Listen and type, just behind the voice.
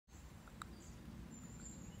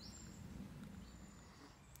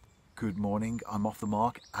Good morning, I'm off the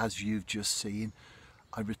mark as you've just seen.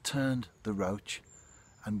 I returned the roach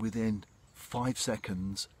and within 5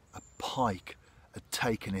 seconds a pike had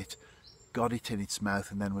taken it, got it in its mouth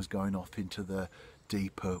and then was going off into the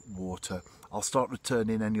deeper water. I'll start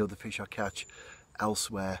returning any other fish I catch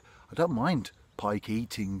elsewhere. I don't mind pike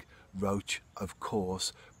eating roach of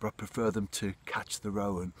course, but I prefer them to catch the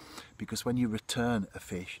rowan because when you return a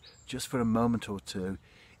fish just for a moment or two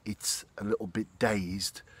it's a little bit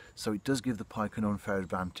dazed, so it does give the pike an unfair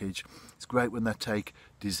advantage. It's great when they take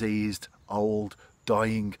diseased, old,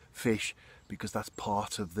 dying fish because that's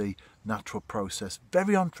part of the natural process.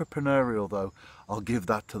 Very entrepreneurial though, I'll give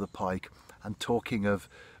that to the pike. And talking of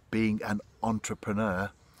being an entrepreneur,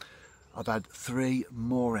 I've had 3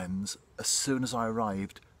 moorhens as soon as I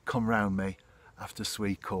arrived come round me after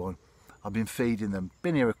sweet corn. I've been feeding them,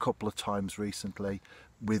 been here a couple of times recently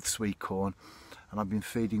with sweet corn, and I've been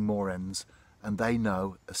feeding moorhens, and they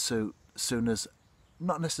know as soon as,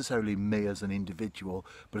 not necessarily me as an individual,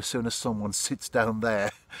 but as soon as someone sits down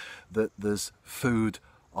there that there's food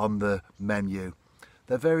on the menu.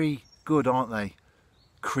 They're very good, aren't they?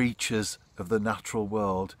 Creatures of the natural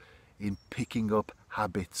world in picking up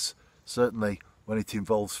habits, certainly when it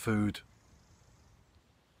involves food.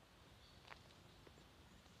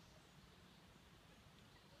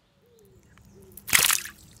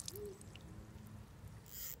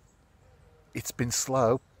 It's been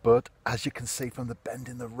slow, but as you can see from the bend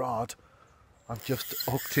in the rod, I've just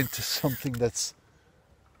hooked into something that's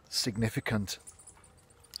significant.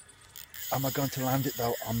 Am I going to land it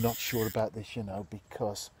though? I'm not sure about this, you know,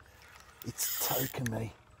 because it's taken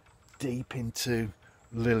me deep into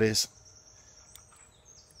lilies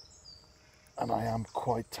and I am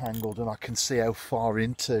quite tangled, and I can see how far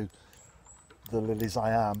into the lilies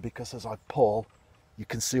I am because as I pull you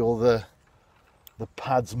can see all the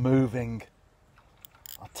pads moving.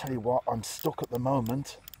 I'll tell you what, I'm stuck at the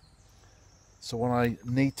moment, so what I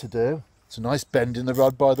need to do, it's a nice bend in the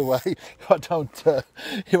rod by the way, if I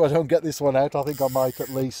don't get this one out I think I might at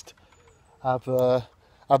least have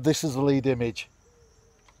this as a lead image.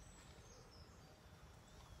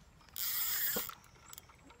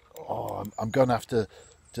 Oh, I'm going to have to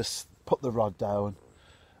just put the rod down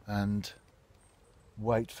and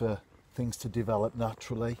wait for things to develop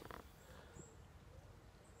naturally.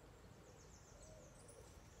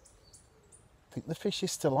 I think the fish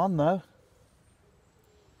is still on though.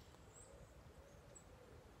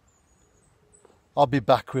 I'll be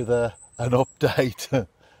back with an update.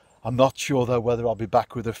 I'm not sure though whether I'll be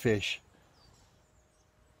back with a fish.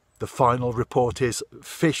 The final report is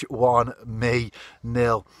fish 1, me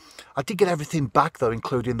 0. I did get everything back though,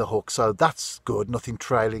 including the hook, so that's good. Nothing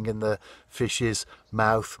trailing in the fish's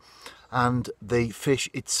mouth. And the fish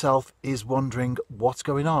itself is wondering what's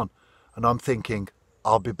going on. And I'm thinking,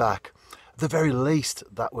 I'll be back. At the very least,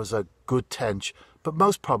 that was a good tench, but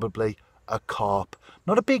most probably a carp.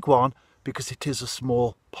 Not a big one, because it is a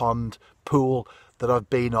small pond pool that I've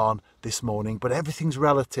been on this morning, but everything's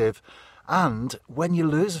relative. And when you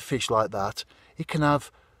lose a fish like that, it can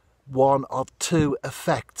have one of 2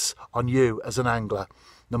 effects on you as an angler.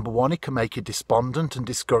 Number 1, it can make you despondent and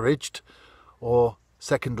discouraged, or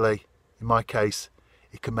secondly, in my case,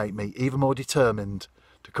 it can make me even more determined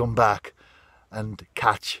to come back and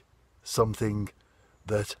catch something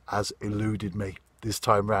that has eluded me this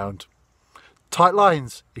time round. Tight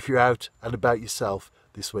lines if you're out and about yourself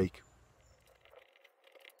this week.